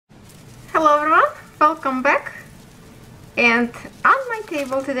Hello everyone, welcome back. And on my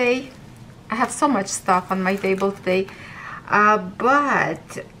table today, I have so much stuff on my table today,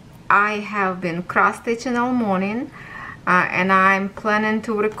 but I have been cross-stitching all morning, and I'm planning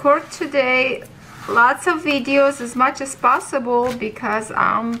to record today lots of videos as much as possible because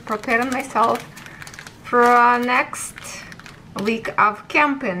I'm preparing myself for next week of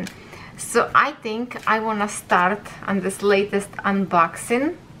camping. So I think I want to start on this latest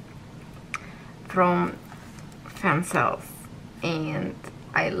unboxing from Fansells, and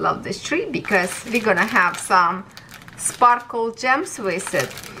I love this tree because we're gonna have some sparkle gems with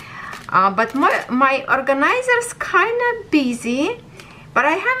it. But my organizer's kind of busy, but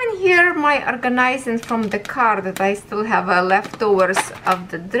I have in here my organizing from the car that I still have leftovers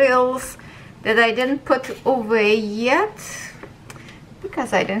of the drills that I didn't put away yet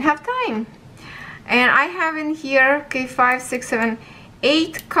because I didn't have time. And I have in here, okay, 5, 6, 7,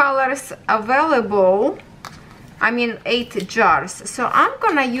 8 colors available. I mean 8 jars. So I'm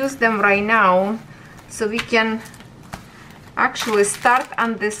gonna use them right now so we can actually start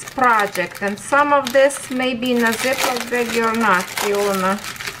on this project. And some of this may be in a Ziploc bag or not, Fiona.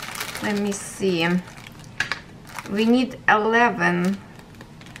 Let me see. We need 11.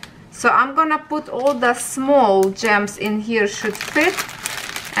 So I'm gonna put all the small gems in here, should fit,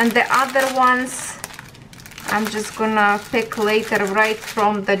 and the other ones I'm just gonna pick later right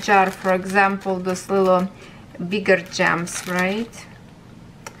from the jar. For example, those little bigger gems, right?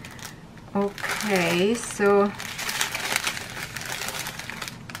 Okay, so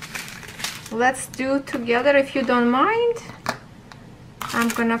let's do together, if you don't mind. I'm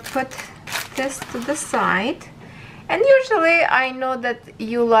gonna put this to the side. And usually I know that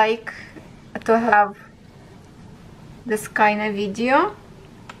you like to have this kind of video,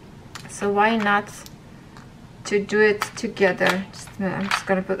 so why not to do it together? I'm just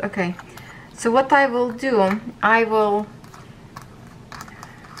gonna put, okay. So what I will do, I will,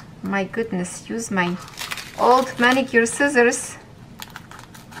 my goodness, use my old manicure scissors.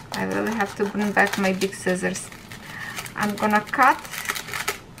 I really have to bring back my big scissors. I'm gonna cut.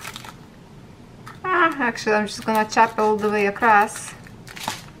 Actually, I'm just gonna chop all the way across.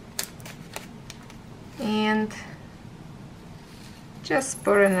 And just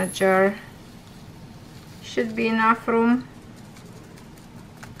pour in a jar. Should be enough room.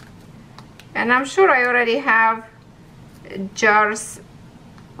 And I'm sure I already have jars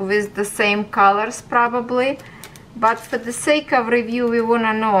with the same colors probably, but for the sake of review we want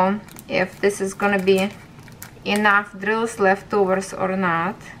to know if this is gonna be enough drills leftovers or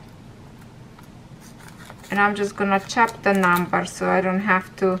not. And I'm just gonna chop the number so I don't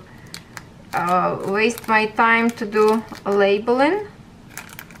have to waste my time to do a labeling.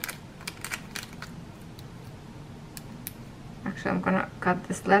 Actually, I'm gonna cut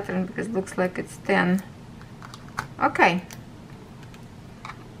this lettering because it looks like it's 10. Okay.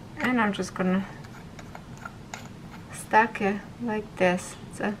 And I'm just gonna stack it like this.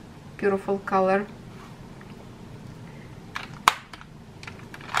 It's a beautiful color.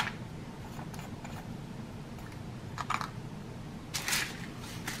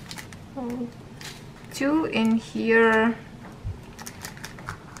 Oh, 2 in here.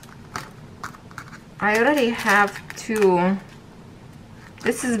 I already have 2.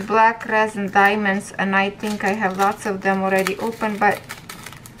 This is black resin diamonds, and I think I have lots of them already open, but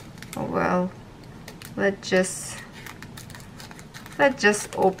oh well, let's just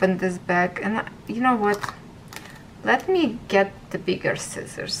open this bag. And you know what, let me get the bigger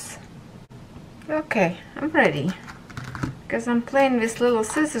scissors. Okay, I'm ready, because I'm playing with little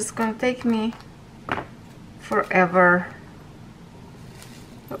scissors. It's gonna take me forever,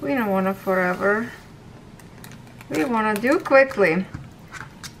 but we don't want it forever. We want to do quickly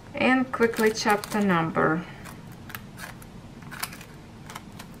and quickly chop the number.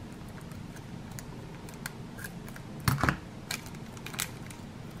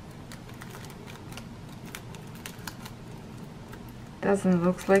 Doesn't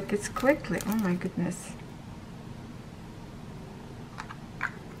look like it's quickly. Oh my goodness.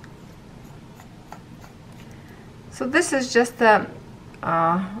 So this is just a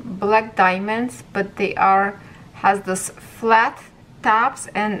black diamonds, but they has this flat tops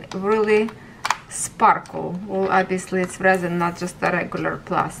and really sparkle. Well, obviously it's resin, not just a regular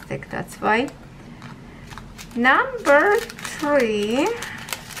plastic, that's why. Number 3.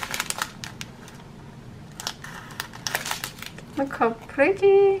 Look how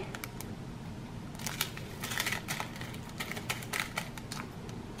pretty.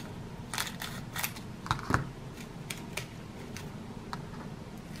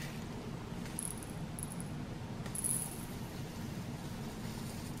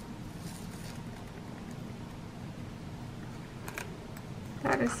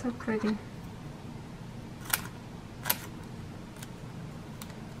 That is so pretty.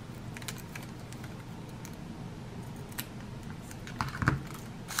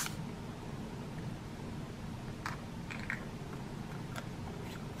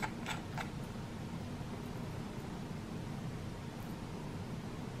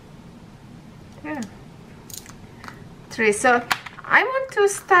 Yeah. Tree. So I want to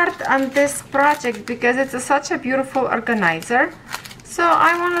start on this project because it's such a beautiful organizer. So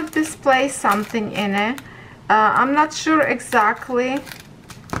I want to display something in it. I'm not sure exactly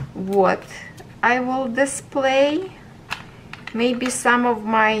what I will display. Maybe some of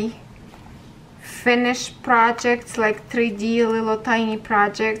my finished projects, like 3D little tiny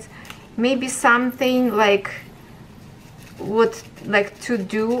projects. Maybe something like would like to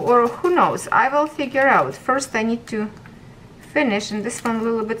do, or who knows, I will figure out. First I need to finish, and this one a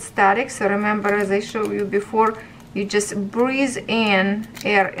little bit static, so remember, as I showed you before, you just breathe in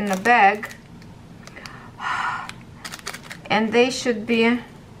air in a bag and they should be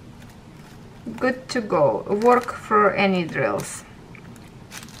good to go, work for any drills.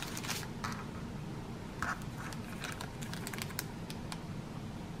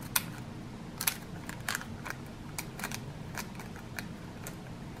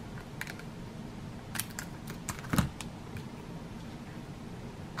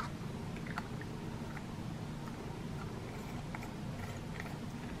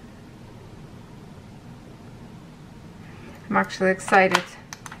 I'm actually excited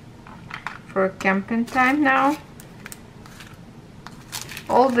for camping time now.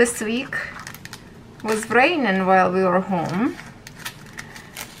 All this week was raining while we were home,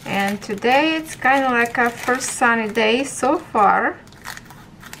 and today it's kind of like a first sunny day so far,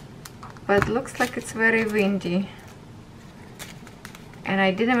 but looks like it's very windy, and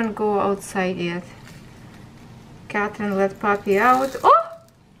I didn't even go outside yet. Catherine let Puppy out. Oh,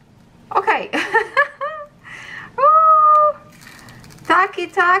 okay.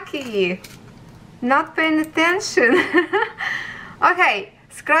 Taki, not paying attention. Okay,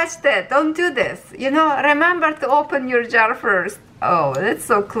 scratch that, don't do this. You know, remember to open your jar first. Oh, that's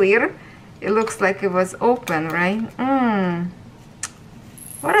so clear. It looks like it was open, right?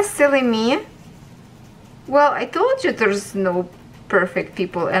 What a silly me. Well, I told you there's no perfect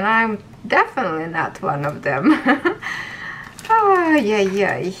people, and I'm definitely not one of them. Oh,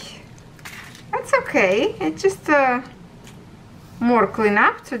 yeah. That's okay. It's just more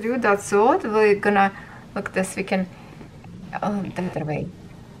cleanup to do, that's all. We're gonna look this, we can the other way.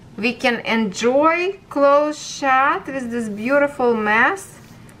 We can enjoy close shot with this beautiful mess.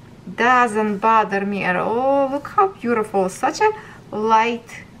 Doesn't bother me at all. Look how beautiful, such a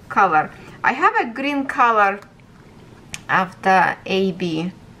light color. I have a green color of the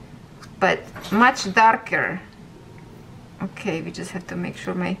AB, but much darker. Okay, we just have to make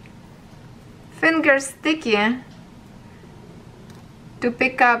sure my finger's sticky to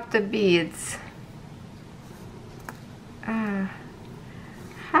pick up the beads.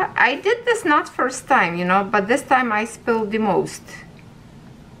 I did this not first time, you know, but this time I spilled the most.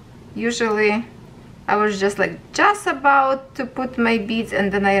 Usually I was just about to put my beads,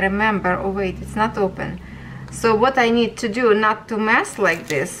 and then I remember, oh wait, it's not open. So what I need to do, not to mess like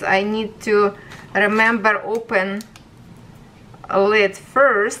this, I need to remember open a lid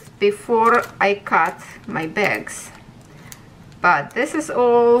first before I cut my bags. But this is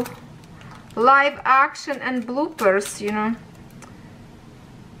all live action and bloopers, you know.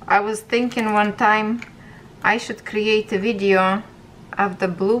 I was thinking one time I should create a video of the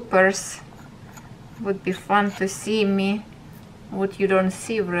bloopers. Would be fun to see me, what you don't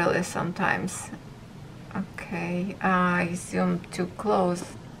see really sometimes. Okay, I zoomed too close.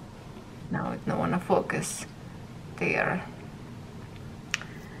 Now it don't wanna focus. There.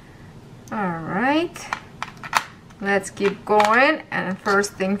 Alright. Let's keep going, and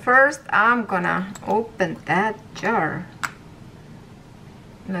first thing first, I'm gonna open that jar.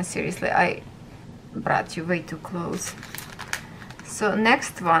 No, seriously, I brought you way too close. So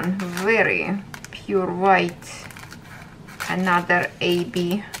next one, very pure white, another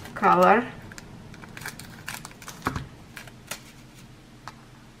AB color.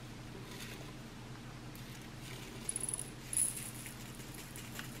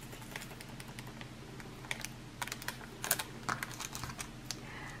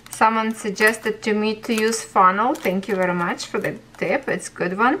 Someone suggested to me to use funnel. Thank you very much for the tip. It's a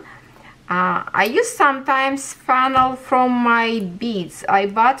good one. I use sometimes funnel from my beads. I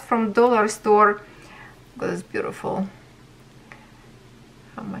bought from dollar store. Oh, it's beautiful.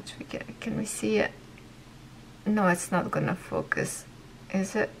 How much we get? Can we see it? No, it's not gonna focus.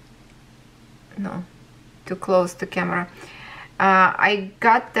 Is it? No, too close to camera. I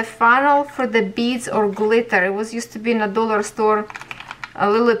got the funnel for the beads or glitter. It was used to be in a dollar store, a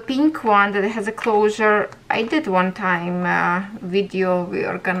little pink one that has a closure. I did one time video, we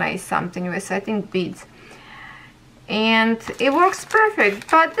organized something with, I think, beads. And it works perfect,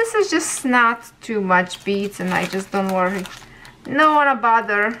 but this is just not too much beads, and I just don't worry. No wanna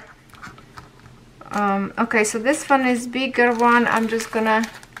bother. Okay, so this one is bigger one. I'm just gonna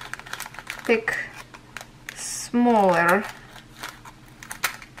pick smaller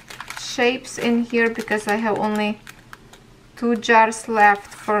shapes in here because I have only 2 jars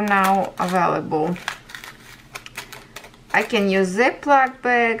left for now available. I can use Ziploc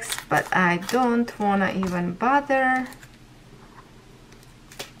bags, but I don't wanna even bother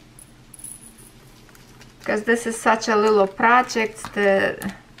because this is such a little project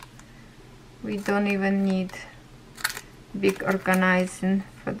that we don't even need big organizing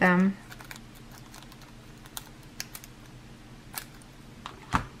for them.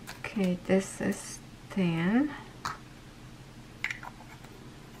 Okay, this is 10.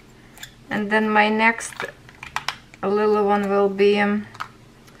 And then my next little one will be,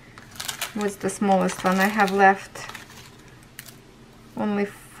 what's the smallest one? I have left only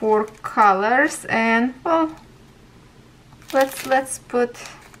 4 colors, and well, let's put,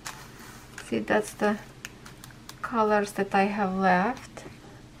 see, that's the colors that I have left.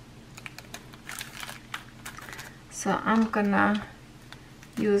 So I'm gonna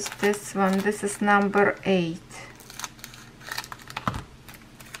use this one. This is number 8.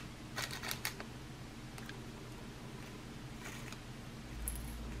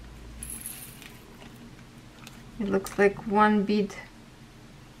 It looks like one bead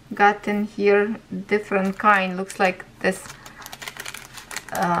got in here, different kind. Looks like this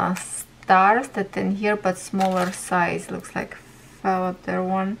stars that in here, but smaller size. Looks like fell out there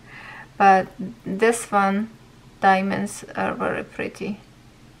one. But this one, diamonds are very pretty.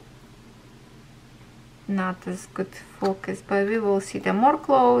 Not as good focus, but we will see them more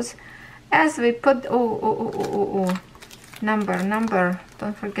close as we put. Oh, number.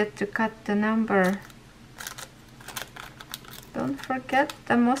 Don't forget to cut the number. Don't forget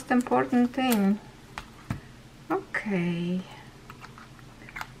the most important thing. Okay,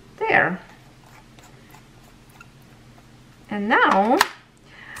 there. And now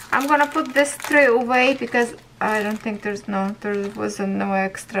I'm gonna put this tray away because I don't think there wasn't no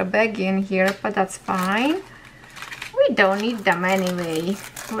extra bag in here, but that's fine. We don't need them anyway.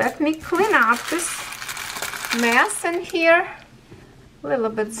 Let me clean up this mess in here. A little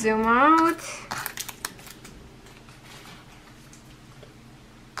bit zoom out.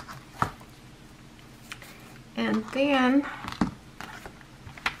 And then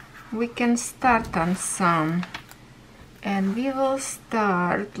we can start on some. And we will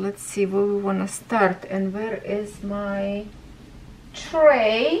start, let's see where we want to start. And where is my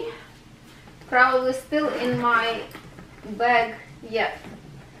tray? Probably still in my bag. Yeah,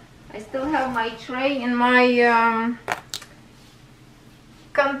 I still have my tray in my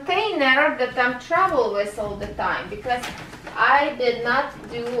container that I'm travel with all the time, because I did not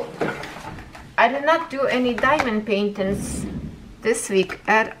do any diamond paintings this week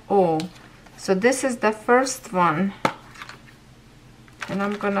at all. So this is the first one. And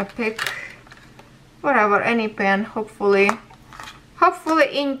I'm gonna pick whatever, any pen, hopefully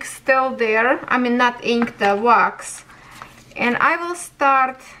ink still there. I mean, not ink, the wax. And I will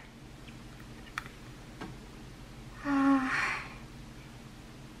start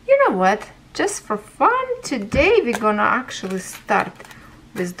you know what, just for fun today we're gonna actually start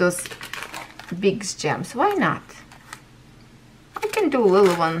with those big gems. Why not? I can do a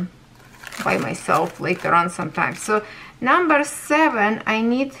little one by myself later on sometime. So number 7, I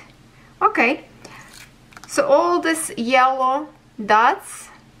need, okay, so all this yellow dots,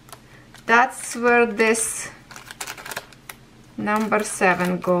 that's where this number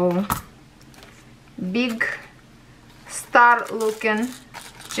 7 go. Big star looking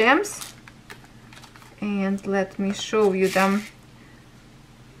gems. And let me show you them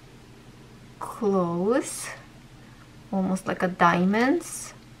close, almost like a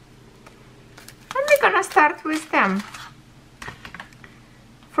diamonds. And we're gonna start with them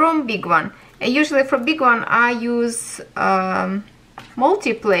from big one. And usually for big one I use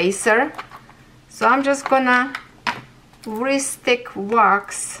multi-placer, so I'm just gonna re-stick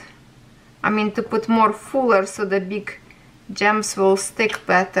wax, I mean to put more fuller so the big gems will stick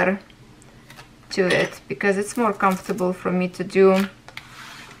better to it, because it's more comfortable for me to do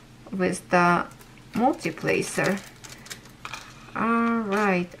with the multi-placer.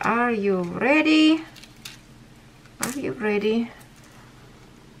 Alright, are you ready? Are you ready?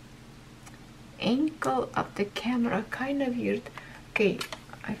 angle of the camera kind of weird. Okay,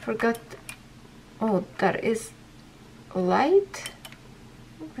 I forgot. Oh, there is light.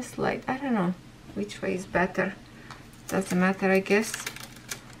 This light, I don't know which way is better. Doesn't matter, I guess.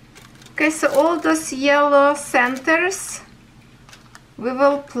 Okay, so all those yellow centers we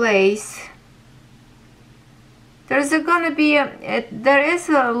will place. There's gonna be there is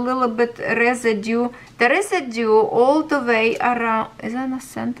a little bit residue. The residue all the way around. Is that a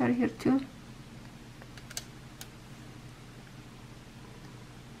center here too?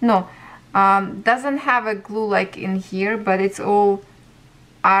 No, doesn't have a glue like in here, but it's all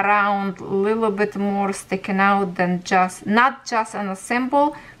around, a little bit more sticking out than just, not just on a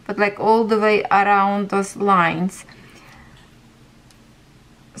symbol, but like all the way around those lines.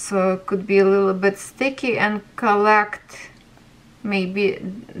 So it could be a little bit sticky and collect maybe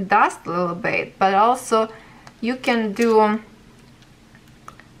dust a little bit, but also you can do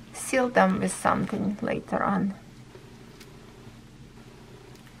seal them with something later on.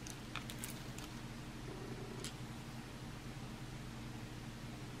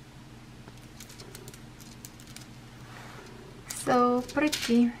 So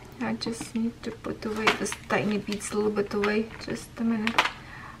pretty. I just need to put away this tiny beads a little bit away. Just a minute.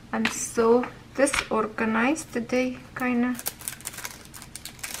 I'm so disorganized today, kinda.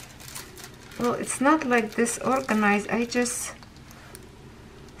 Well, it's not like disorganized. I just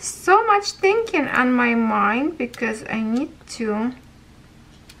so much thinking on my mind because I need to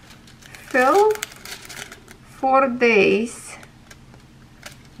fill 4 days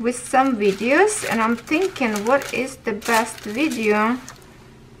with some videos, and I'm thinking what is the best video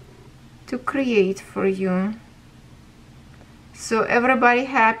to create for you so everybody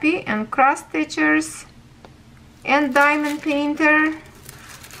happy, and cross stitchers and diamond painter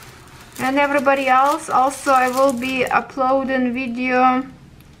and everybody else. Also, I will be uploading video,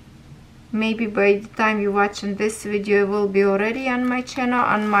 maybe by the time you're watching this video it will be already on my channel,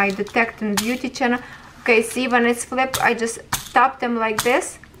 on my Detecting Beauty channel. Okay, see, when it's flipped I just tap them like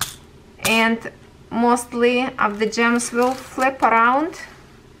this, and mostly of the gems will flip around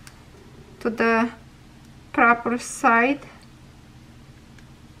to the proper side.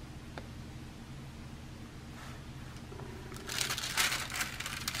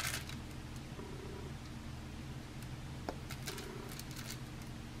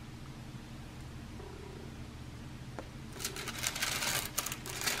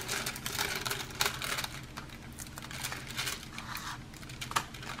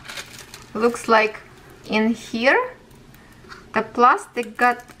 Looks like in here the plastic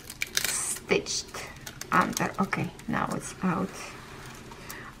got stitched under. Okay, now it's out.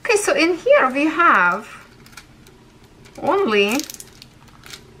 Okay, so in here we have only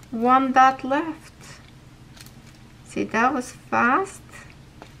 1 dot left. See, that was fast.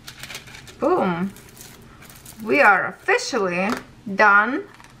 Boom. We are officially done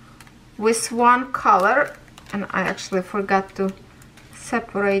with 1 color, and I actually forgot to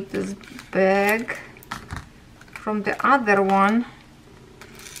separate this bag from the other one.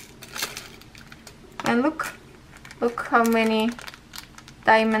 And look how many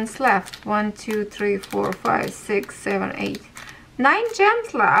diamonds left. 1 2 3 4 5 6 7 8 9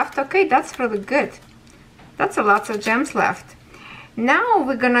 gems left. Okay, that's really good. That's a lot of gems left. Now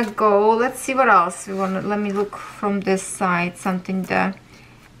we're gonna go, let's see what else we want. Let me look from this side, something the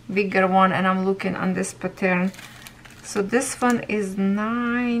bigger one, and I'm looking on this pattern. So this one is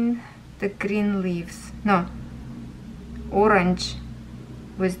 9, the green leaves, no, orange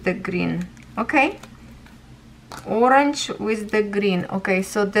with the green. Okay, orange with the green. Okay,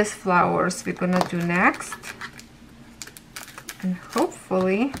 so this flowers we're gonna do next, and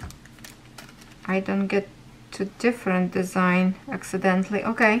hopefully I don't get to different design accidentally.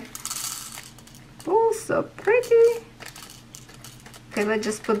 Okay, oh, so pretty. Okay, let's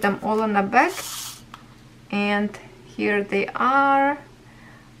just put them all in a bag, and here they are.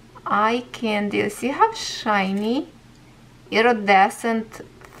 Eye candy. See how shiny, iridescent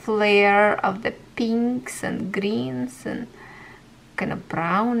flare of the pinks and greens and kind of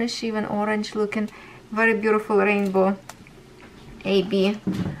brownish, even orange looking. Very beautiful rainbow AB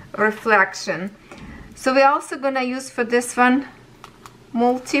reflection. So we're also gonna use for this one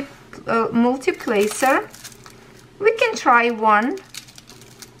multi-placer. We can try one.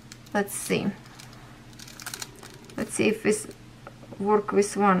 Let's see. Let's see if this work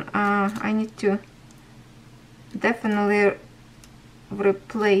with one. I need to definitely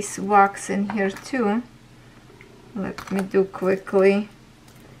replace wax in here too. Let me do quickly.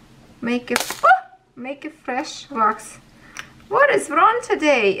 Make a fresh wax. What is wrong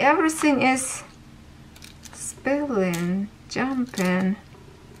today? Everything is spilling, jumping.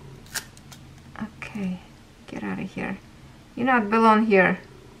 here. You not belong here.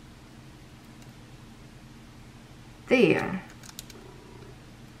 There.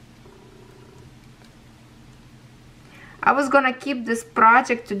 I was gonna keep this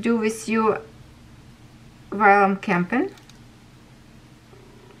project to do with you while I'm camping,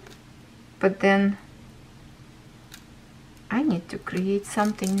 but then I need to create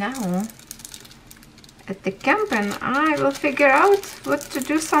something now. At the camping, I will figure out what to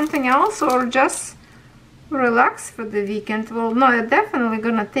do, something else, or just relax for the weekend. Well, no, I'm definitely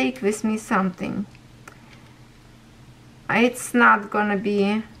gonna take with me something. It's not gonna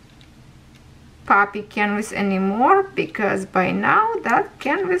be poppy canvas anymore, because by now that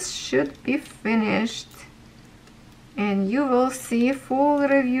canvas should be finished, and you will see a full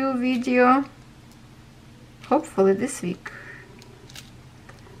review video hopefully this week.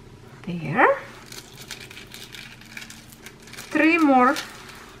 There. Three more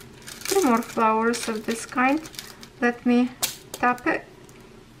flowers of this kind. Let me tap it,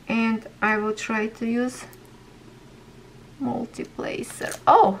 and I will try to use multi-placer.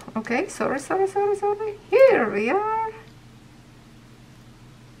 Oh, okay, sorry. Here we are.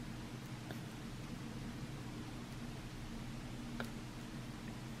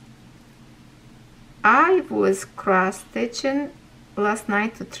 I was cross-stitching last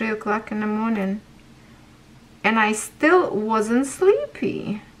night at 3 o'clock in the morning, and I still wasn't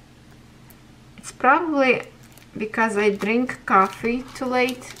sleepy. It's probably because I drink coffee too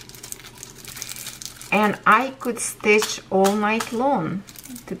late, and I could stitch all night long,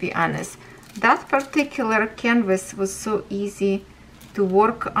 to be honest. That particular canvas was so easy to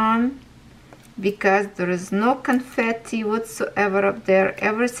work on because there is no confetti whatsoever up there,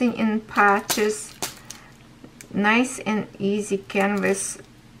 everything in patches. Nice and easy canvas,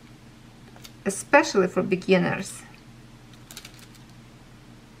 especially for beginners.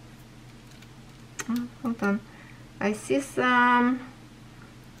 Oh, hold on, I see some,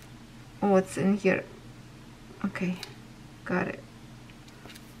 what's in here? Okay, got it.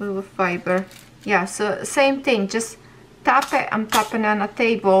 Little fiber. Yeah, so same thing, just tap it. I'm tapping on a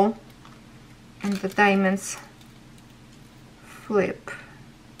table, and the diamonds flip.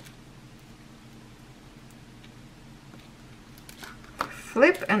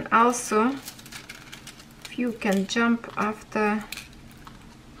 And also, if you can jump off the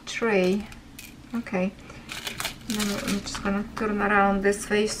tray. Okay, then I'm just gonna turn around this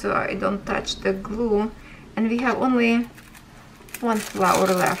way so I don't touch the glue, and we have only one flower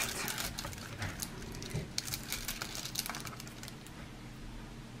left.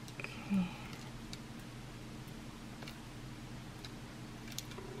 Okay.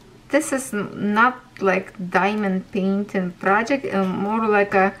 This is not like diamond painting project, more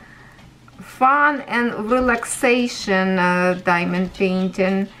like a fun and relaxation diamond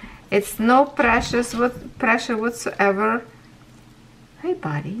painting. It's no pressure whatsoever. Hey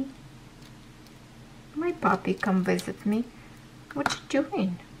buddy, my puppy come visit me. What you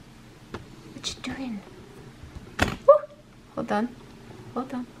doing? What you doing? Woo! Hold on.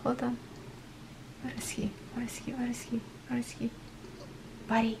 Where is he?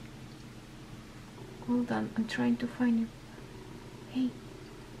 Buddy, hold on, I'm trying to find him. Hey,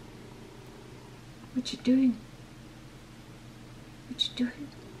 what you doing?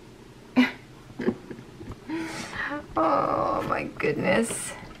 Oh my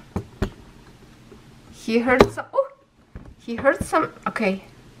goodness. He heard some. Oh, he heard some. Okay,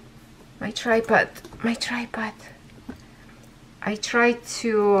 my tripod. I try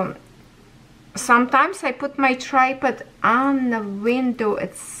to. Sometimes I put my tripod on the window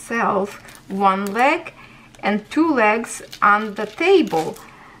itself, one leg, and two legs on the table.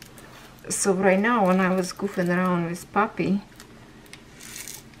 So right now, when I was goofing around with Puppy,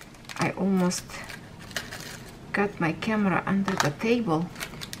 I almost got my camera under the table.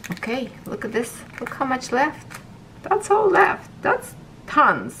 Okay, look at this. Look how much left. That's all left. That's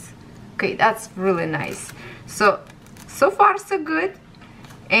tons. Okay, that's really nice. So far so good.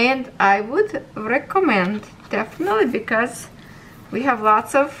 And I would recommend, definitely, because we have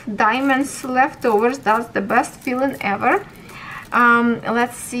lots of diamonds leftovers. That's the best feeling ever.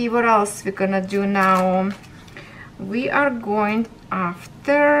 Let's see what else we're gonna do now. We are going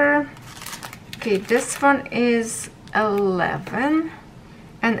after, okay, this one is 11,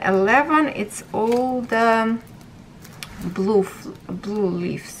 and 11, it's all the blue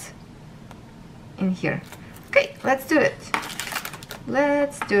leaves in here. Okay, let's do it.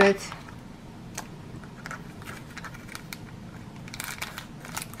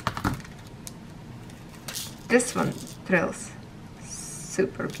 This one thrills.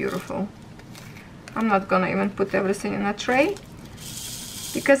 Super beautiful. I'm not gonna even put everything in a tray.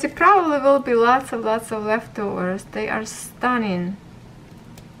 because it probably will be lots of leftovers. They are stunning.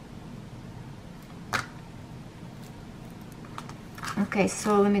 Okay,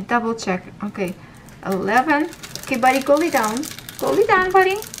 so let me double check. Okay, 11. Okay, buddy, go lay down. Go lay down,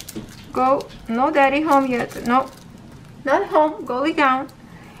 buddy. Go. No daddy home yet. No, not home. Go lay down.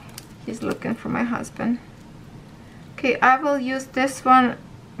 He's looking for my husband. Okay, I will use this one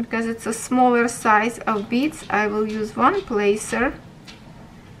because it's a smaller size of beads. I will use one placer.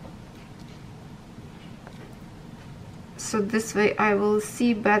 So this way I will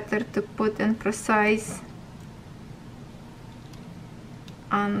see better to put in precise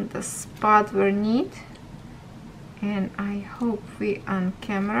on the spot where need. And I hope we on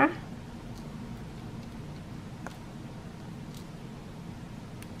camera.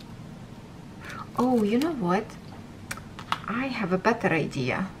 Oh, you know what? I have a better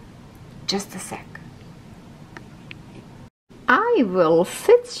idea. Just a sec. I will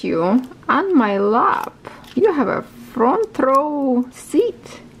sit you on my lap. You have a front row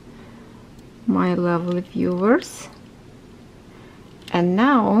seat, my lovely viewers. And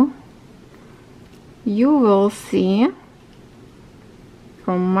now you will see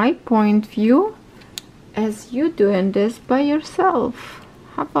from my point of view as you doing this by yourself.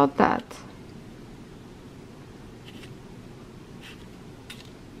 How about that?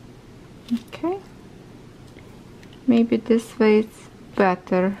 Okay, maybe this way it's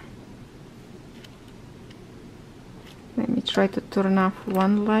better. Let me try to turn off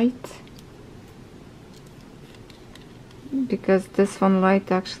one light, because this one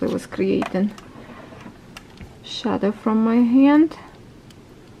light actually was creating shadow from my hand.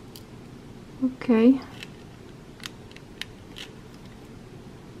 Okay.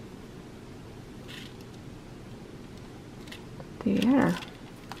 There.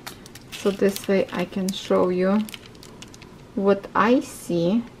 So this way I can show you what I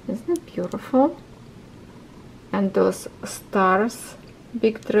see. Isn't it beautiful? And those stars,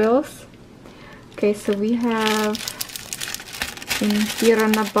 big drills. Okay, so we have in here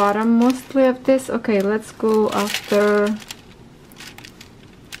on the bottom mostly of this. Okay, let's go after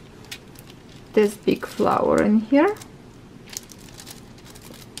this big flower in here.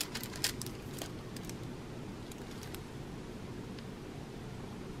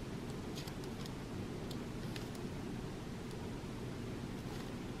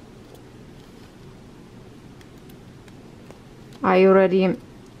 I already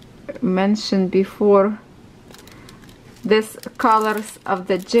mentioned before these colors of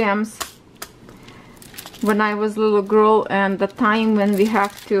the gems when I was a little girl, and the time when we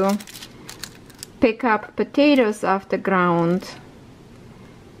have to pick up potatoes off the ground.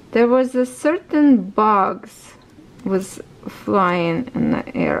 There was a certain bugs was flying in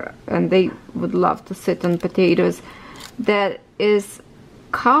the air, and they would love to sit on potatoes that is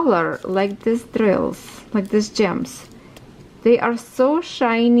color like these drills, like these gems. They are so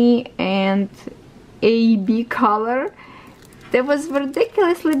shiny and AB color. That was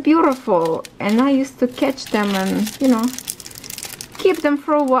ridiculously beautiful, and I used to catch them and, you know, keep them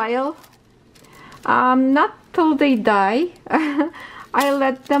for a while. Not till they die. I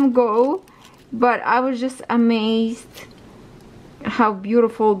let them go, but I was just amazed how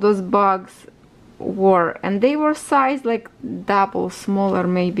beautiful those bugs were, and they were sized like double smaller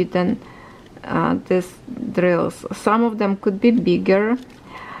maybe than these drills. Some of them could be bigger,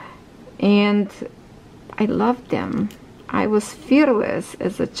 and I loved them. I was fearless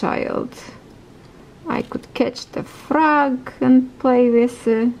as a child. I could catch the frog and play with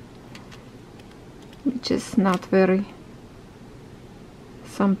it, which is not very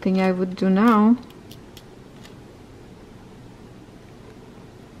something I would do now.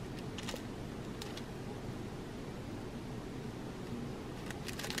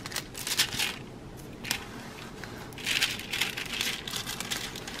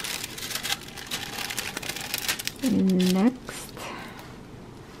 Next,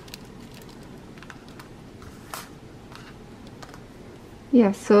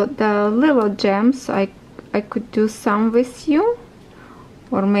 yeah, so the little gems, I could do some with you,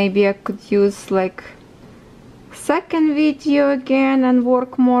 or maybe I could use like second video again and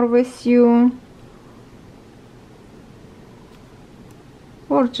work more with you,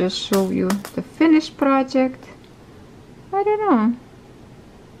 or just show you the finished project. I don't know.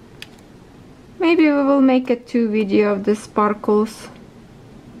 Maybe we will make a 2 video of the sparkles,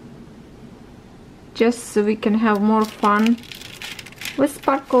 just so we can have more fun with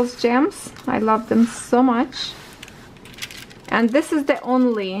sparkles gems. I love them so much. And this is the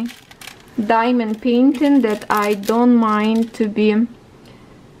only diamond painting that I don't mind to be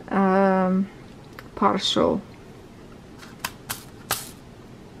partial.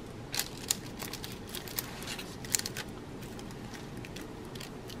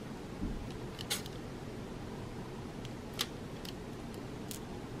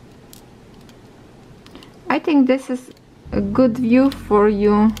 think this is a good view for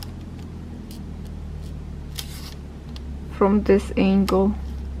you from this angle.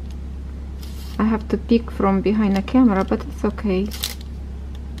 I have to peek from behind the camera, but it's okay.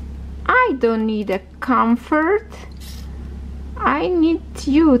 I don't need a comfort. I need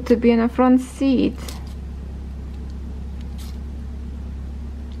you to be in a front seat.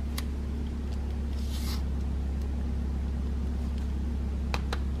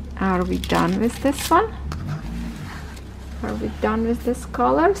 Are we done with this one? Are we done with these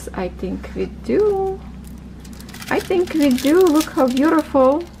colors? I think we do. I think we do. Look how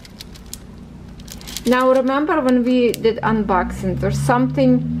beautiful. Now remember when we did unboxing, there's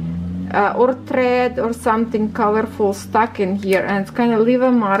something or thread or something colorful stuck in here and it's kind of leave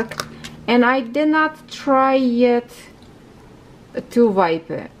a mark, and I did not try yet to wipe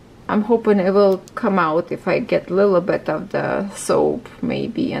it. I'm hoping it will come out if I get a little bit of the soap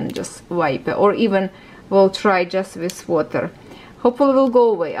maybe and just wipe it, or even we'll try just with water. Hopefully it will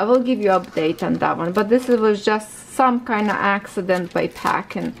go away. I will give you an update on that one, but this was just some kind of accident by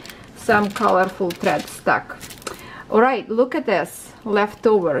packing some colorful thread stuck. All right, look at this,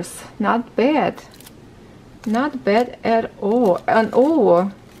 leftovers. Not bad, not bad at all. And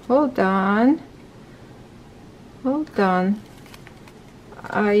oh, hold on, hold on,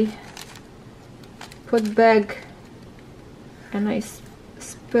 I put bag and I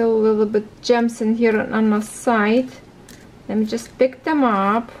spill a little bit gems in here on the side. Let me just pick them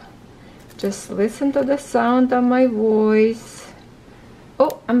up. Just listen to the sound of my voice.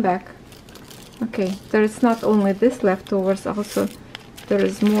 Oh, I'm back. Okay, there is not only this leftovers, also there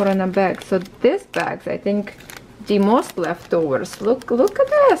is more in a bag. So this bag's, I think, the most leftovers. Look at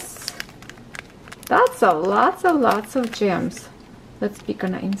this. That's a lots of gems. Let's peek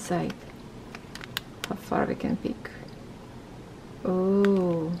on the inside. How far we can peek.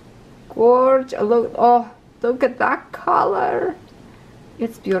 Oh, gorgeous. Look, oh, look at that color.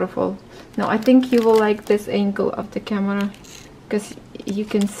 It's beautiful. Now I think you will like this angle of the camera because you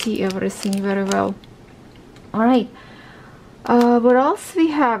can see everything very well. All right, what else we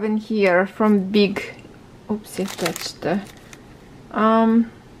have in here from big? Oops, I touched the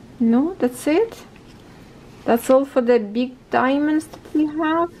no, that's it. That's all for the big diamonds that we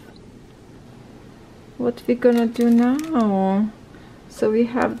have. What we gonna do now? So we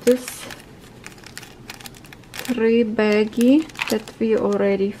have this 3 baggie that we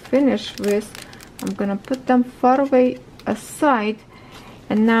already finished with. I'm gonna put them far away aside,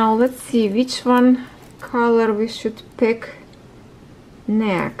 and now let's see which one color we should pick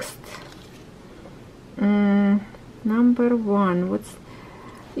next. Number 1. What's,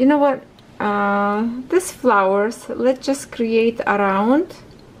 you know what, these flowers, let's just create around.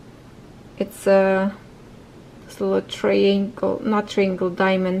 It's a little triangle, not triangle,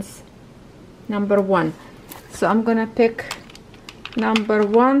 diamonds. Number 1. So I'm gonna pick number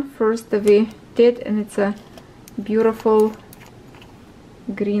 1 first that we did, and it's a beautiful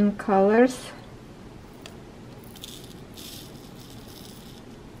green colors.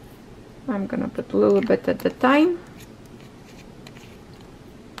 I'm gonna put a little bit at a time.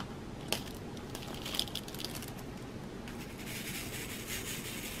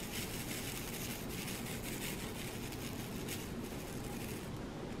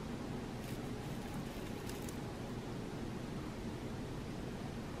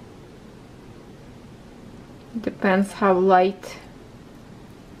 Depends how light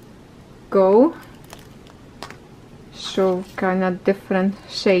go. Show kind of different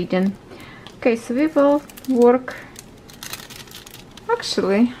shading. Okay, so we will work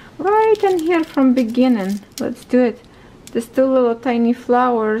actually right in here from beginning. Let's do it. There's 2 little tiny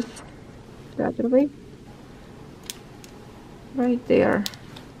flowers. The other way. Right there.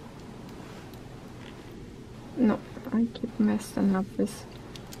 No, I keep messing up this.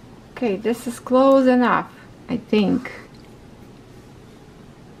 Okay, this is close enough, I think.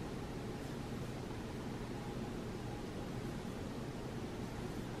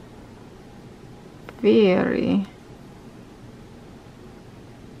 Very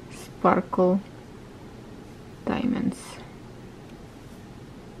sparkle diamonds.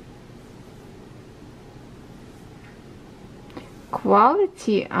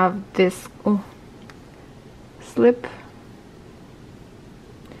 Quality of this, oh, slip.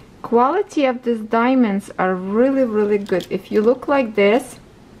 Quality of these diamonds are really good. If you look like this,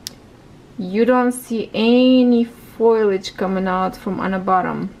 you don't see any foliage coming out from on the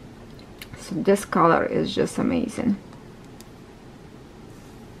bottom. So this color is just amazing.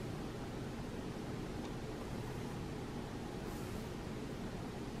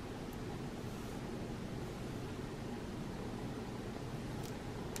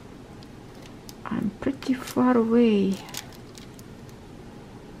 I'm pretty far away.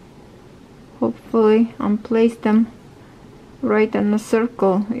 Hopefully I'll place them right in a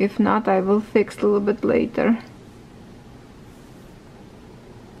circle. If not, I will fix a little bit later.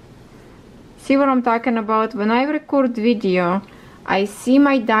 See what I'm talking about? When I record video, I see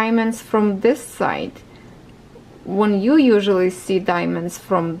my diamonds from this side, when you usually see diamonds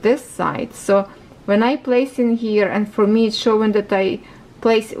from this side. So when I place in here, and for me it's showing that I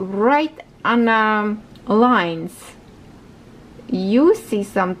place right on lines, you see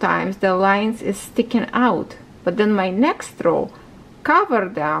sometimes the lines is sticking out, but then my next row cover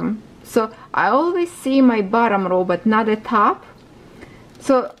them, so I always see my bottom row but not the top.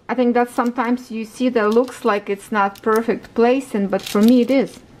 So I think that sometimes you see that looks like it's not perfect placing, but for me it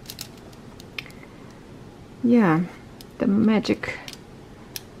is. Yeah, the magic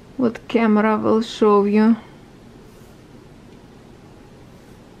what camera will show you.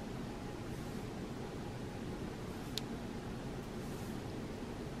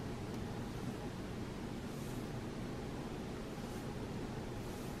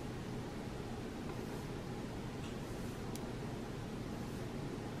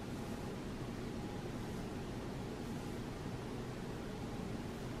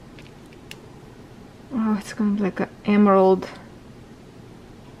 Oh, it's gonna be like an emerald.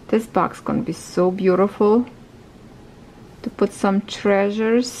 This box is gonna be so beautiful to put some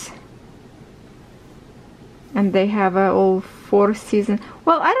treasures. And they have all 4 season.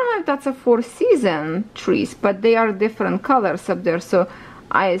 Well, I don't know if that's a 4 season trees, but they are different colors up there, so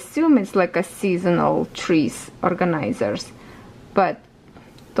I assume it's like a seasonal trees organizers. But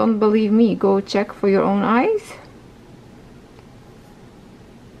don't believe me, go check for your own eyes.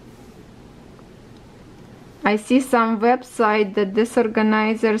 I see some website that this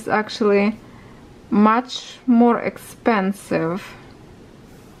organizer is actually much more expensive.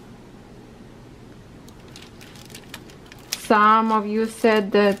 Some of you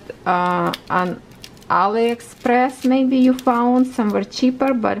said that on AliExpress maybe you found somewhere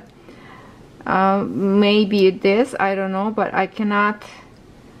cheaper, but maybe it is, I don't know, but I cannot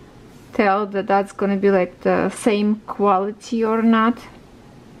tell that that's gonna be like the same quality or not.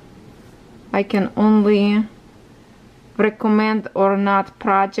 I can only recommend or not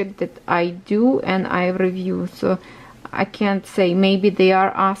project that I do and I review, so I can't say. Maybe they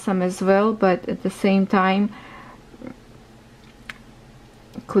are awesome as well, but at the same time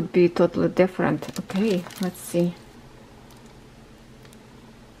it could be totally different. Okay, let's see.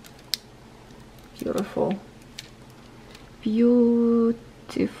 Beautiful, beautiful.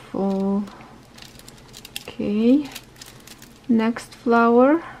 Okay, next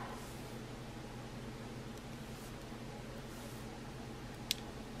flower.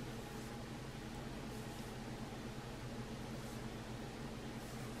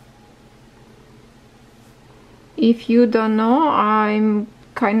 If you don't know, I'm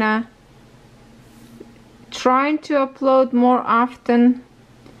kinda trying to upload more often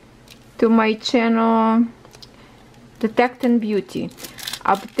to my channel, Detecting Beauty.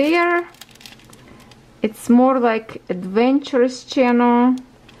 Up there it's more like adventurous channel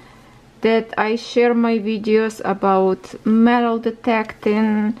that I share my videos about metal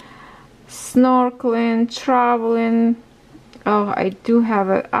detecting, snorkeling, traveling. Oh, I do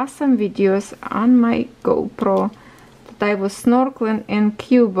have awesome videos on my GoPro that I was snorkeling in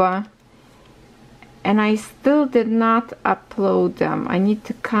Cuba, and I still did not upload them. I need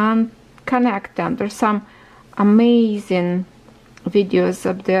to connect them. There's some amazing videos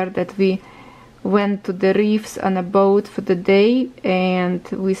up there that we went to the reefs on a boat for the day, and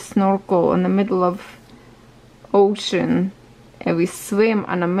we snorkel in the middle of ocean, and we swim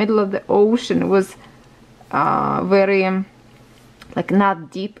in the middle of the ocean. It was very like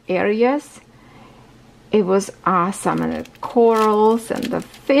not deep areas. It was awesome, and the corals and the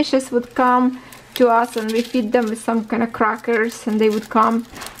fishes would come to us, and we feed them with some kind of crackers, and they would come.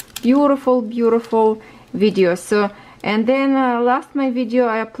 Beautiful, beautiful video. So, and then last my video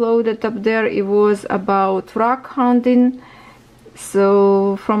I uploaded up there, it was about rock hunting,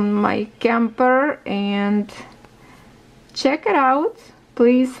 so from my camper, and check it out.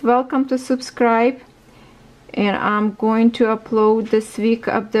 Please, welcome to subscribe. And I'm going to upload this week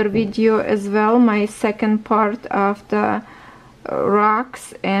up there video as well, my second part of the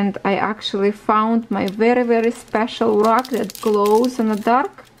rocks. And I actually found my very, very special rock that glows in the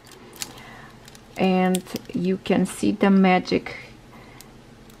dark, and you can see the magic.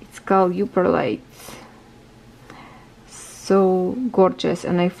 It's called Uperlite. So gorgeous,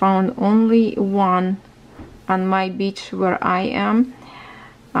 and I found only one on my beach where I am.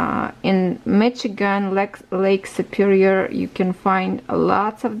 In Michigan, Lake Superior, you can find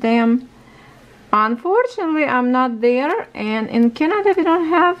lots of them, Unfortunately, I'm not there, and in Canada we don't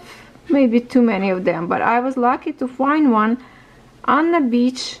have maybe too many of them, but I was lucky to find one on the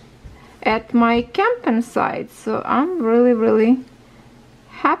beach at my camping site, so I'm really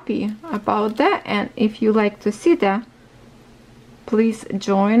happy about that. And if you like to see that, please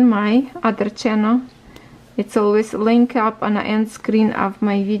join my other channel. It's always linked up on the end screen of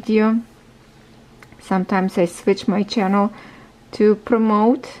my video. Sometimes I switch my channel to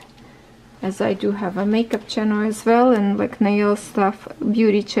promote, as I do have a makeup channel as well, and like nail stuff,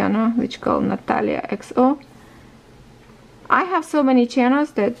 beauty channel, which called Nataliyaxo. I have so many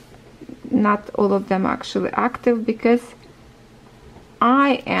channels that not all of them actually active, because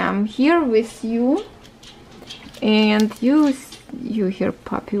I am here with you, and you hear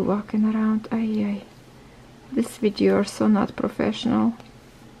puppy walking around. Ay. This video is so not professional.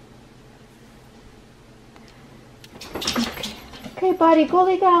 Okay, buddy, go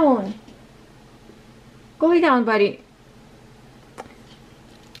lay down. Go lay down, buddy.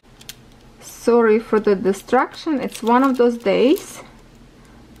 Sorry for the distraction. It's one of those days,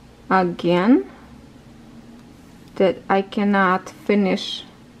 again, that I cannot finish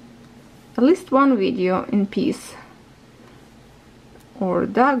at least one video in peace, or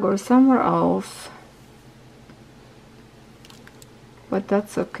dog or somewhere else. But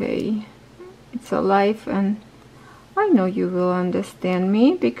that's okay. It's a life, and I know you will understand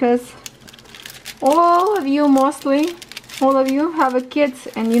me, because all of you, mostly all of you, have a kids,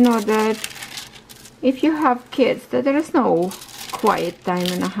 and you know that if you have kids, that there is no quiet time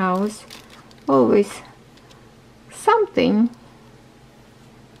in a house. Always something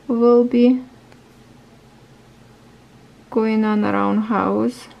will be going on around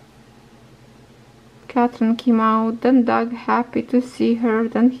house. Catherine came out, then Doug happy to see her,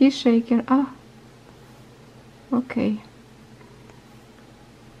 then he's shaking. Ah, okay.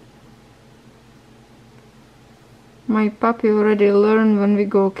 My puppy already learned when we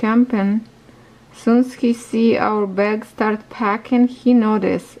go camping. Soon as he see our bags start packing, he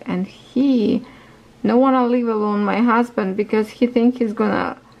notice, and he no wanna leave alone my husband, because he think he's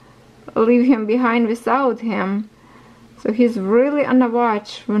gonna leave him behind without him. So he's really on the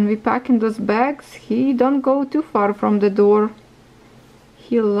watch. When we pack in those bags, he don't go too far from the door.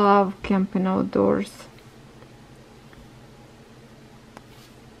 He love camping outdoors.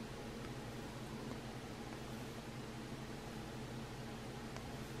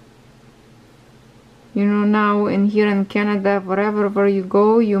 You know, now here in Canada, wherever you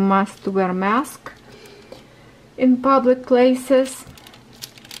go, you must wear a mask in public places.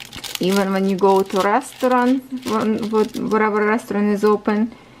 Even when you go to restaurants, wherever restaurant is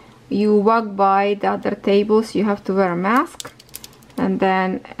open, you walk by the other tables, you have to wear a mask. And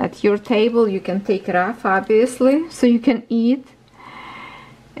then at your table you can take it off, obviously, so you can eat,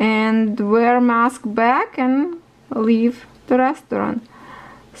 and wear a mask back and leave the restaurant.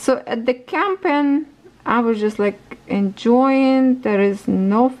 So at the camping, I was just like enjoying. There is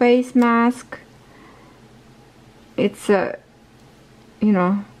no face mask. It's a, you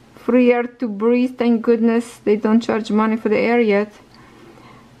know, free air to breathe. Thank goodness they don't charge money for the air yet.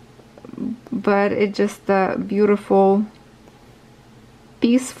 But it's just a beautiful,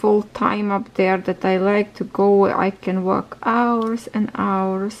 peaceful time up there that I like to go. I can walk hours and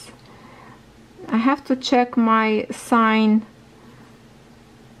hours. I have to check my sign.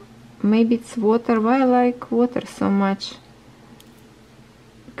 Maybe it's water. Why I like water so much?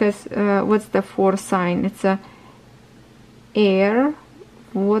 Because what's the fourth sign? It's a air,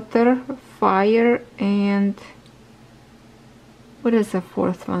 water, fire, and what is the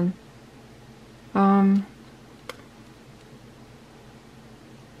fourth one?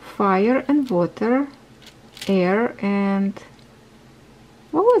 Fire and water, air, and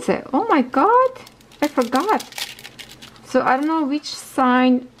what was it? Oh my god, I forgot. So I don't know which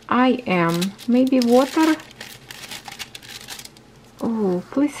sign I am. Maybe water. Oh,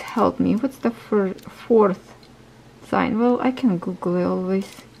 please help me. What's the fourth sign? Well, I can Google it always.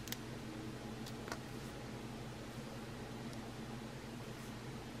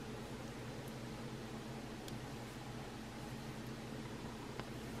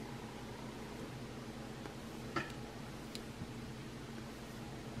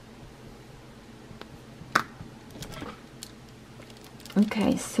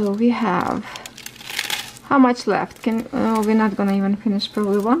 Okay, so we have how much left? We're not gonna even finish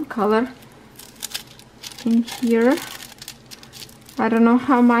probably one color in here. I don't know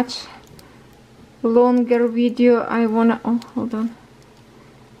how much longer video I wanna, oh hold on,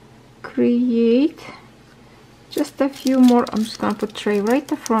 create. Just a few more. I'm just gonna put tray right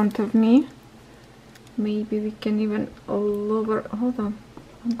in front of me. Maybe we can even lower, hold on,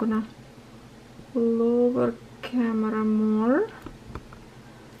 I'm gonna lower camera more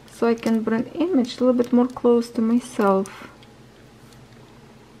so I can bring image a little bit more close to myself.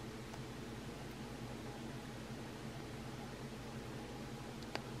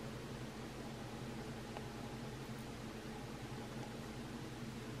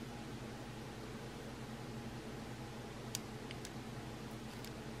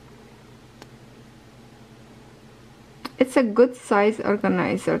 It's a good size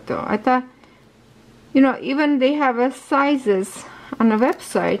organizer though. I thought, you know, even they have a sizes on a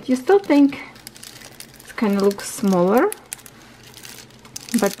website, you still think it kind of looks smaller,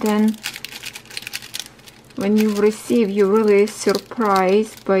 but then when you receive, you're really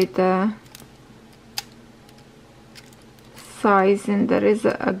surprised by the size, and there is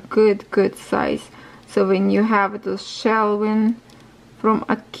a good size. So when you have those shelving from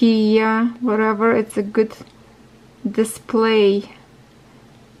IKEA, whatever, it's a good display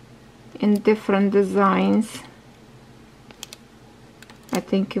in different designs. I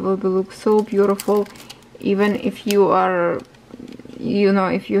think it will look so beautiful, even if you are, you know,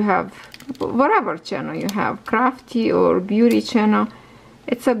 if you have whatever channel you have, crafty or beauty channel,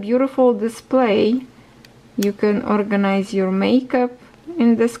 it's a beautiful display. You can organize your makeup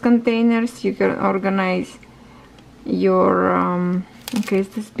in these containers. You can organize your in case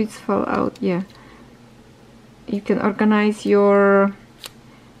these beads fall out, yeah, you can organize your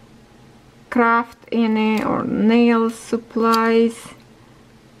craft in it, or nail supplies,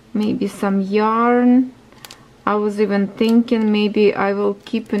 maybe some yarn. I was even thinking maybe I will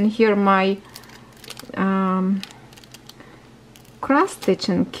keep in here my cross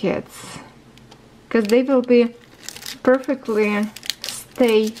stitching kits, because they will be perfectly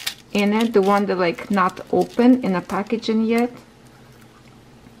stay in it, the one that like not open in a packaging yet.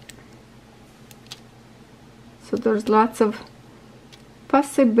 So there's lots of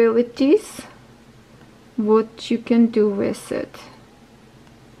possibilities what you can do with it,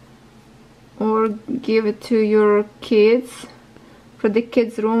 or give it to your kids for the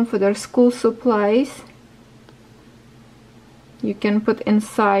kids room, for their school supplies. You can put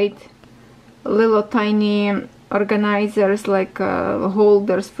inside little tiny organizers, like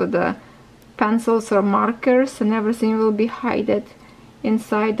holders for the pencils or markers, and everything will be hidden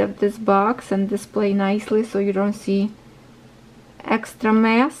inside of this box and display nicely, so you don't see extra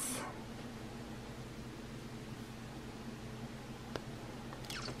mess.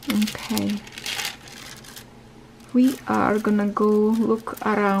 Okay, we are gonna go look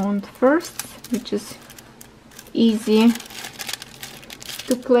around first, which is easy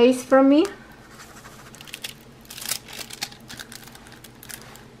to place for me.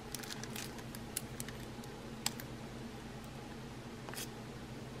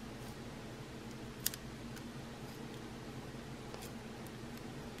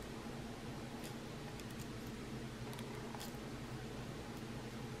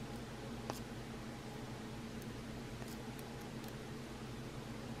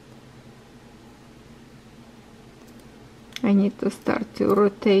 I need to start to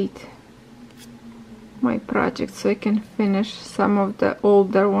rotate my project so I can finish some of the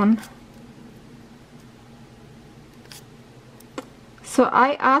older one. So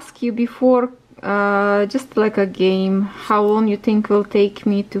I asked you before, just like a game, how long you think will take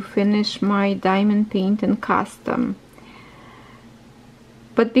me to finish my diamond paint and custom.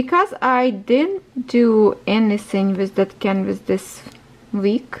 But because I didn't do anything with that canvas this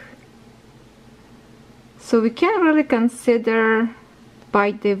week, so we can't really consider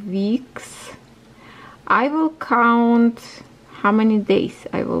by the weeks. I will count how many days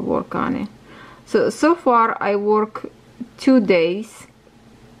I will work on it. So far I work 2 days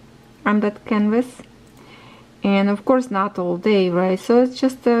on that canvas, and of course not all day, right? So it's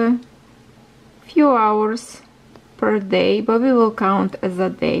just a few hours per day, but we will count as a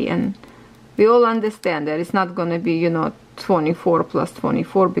day, and we all understand that it's not gonna be, you know, 24 plus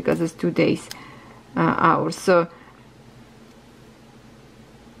 24, because it's 2 days. Hours, so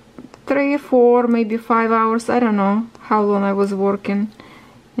 3, 4, maybe 5 hours. I don't know how long I was working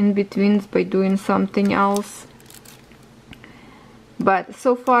in between by doing something else, but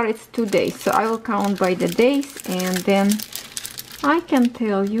so far it's 2 days, so I will count by the days, and then I can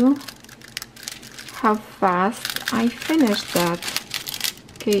tell you how fast I finished that.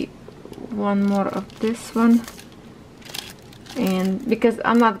 Okay, one more of this one. And because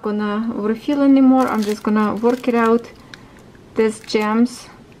I'm not gonna refill anymore, I'm just gonna work it out, these gems,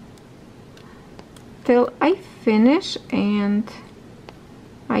 till I finish, and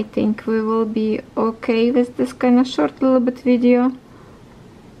I think we will be okay with this kind of short little bit video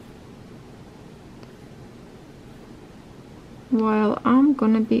while I'm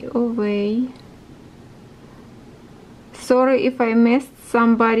gonna be away. sorry if I missed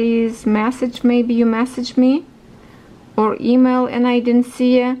somebody's message. Maybe you messaged me or email and I didn't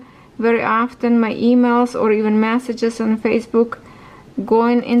see it. Very often my emails or even messages on Facebook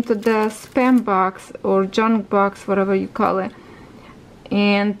going into the spam box or junk box, whatever you call it,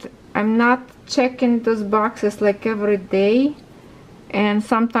 and I'm not checking those boxes like every day, and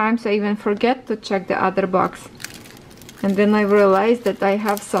sometimes I even forget to check the other box, and then I realize that I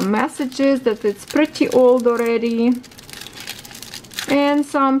have some messages that it's pretty old already, and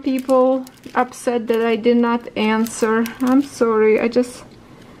some people upset that I did not answer. I'm sorry, I just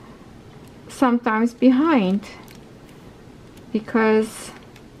sometimes behind, because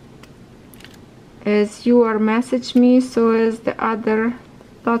as you are message me, so as the other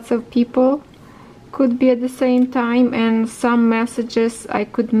lots of people could be at the same time, and some messages I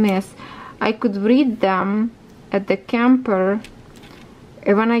could miss. I could read them at the camper,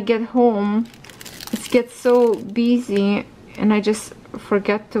 and when I get home it gets so busy and I just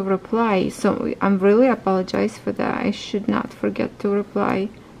forget to reply. So I'm really apologize for that. I should not forget to reply.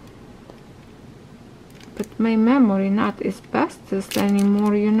 But my memory not is bestest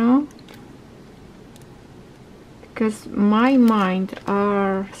anymore, you know, because my mind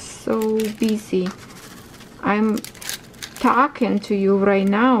are so busy. I'm talking to you right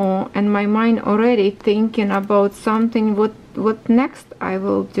now and my mind already thinking about something, what next I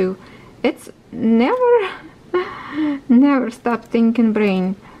will do. It's never never stop thinking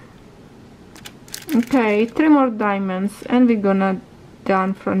brain. Okay, 3 more diamonds and we're gonna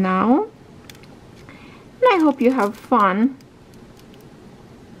done for now. And I hope you have fun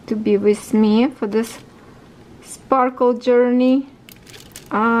to be with me for this sparkle journey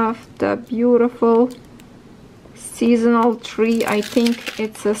of the beautiful seasonal tree. I think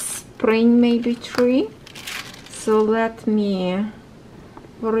it's a spring maybe tree. So let me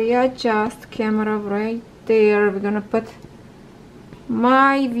readjust camera right there. We're gonna put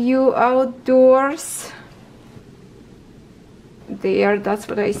my view outdoors there. That's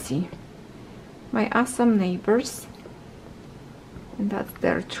what I see. My awesome neighbors, and that's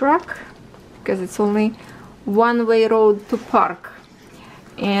their truck, because it's only one-way road to park.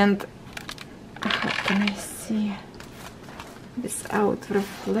 And how can I see this out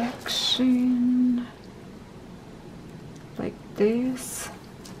reflection? Like this?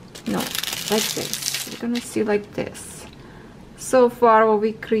 No, like this. We're gonna see like this. So far what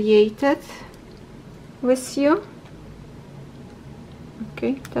we created with you.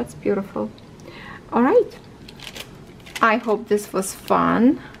 Okay, that's beautiful. All right, I hope this was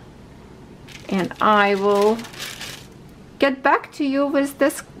fun, and I will get back to you with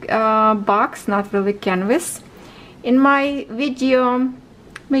this box, not really canvas, in my video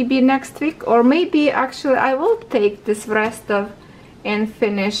maybe next week, or maybe actually I will take this rest of and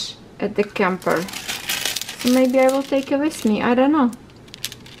finish at the camper. So maybe I will take it with me, I don't know,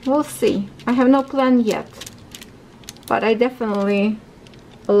 we'll see. I have no plan yet, but I definitely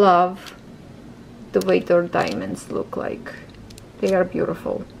love the way their diamonds look like. They are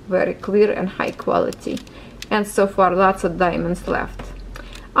beautiful, very clear and high quality, and so far lots of diamonds left.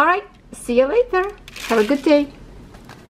 All right, see you later. Have a good day.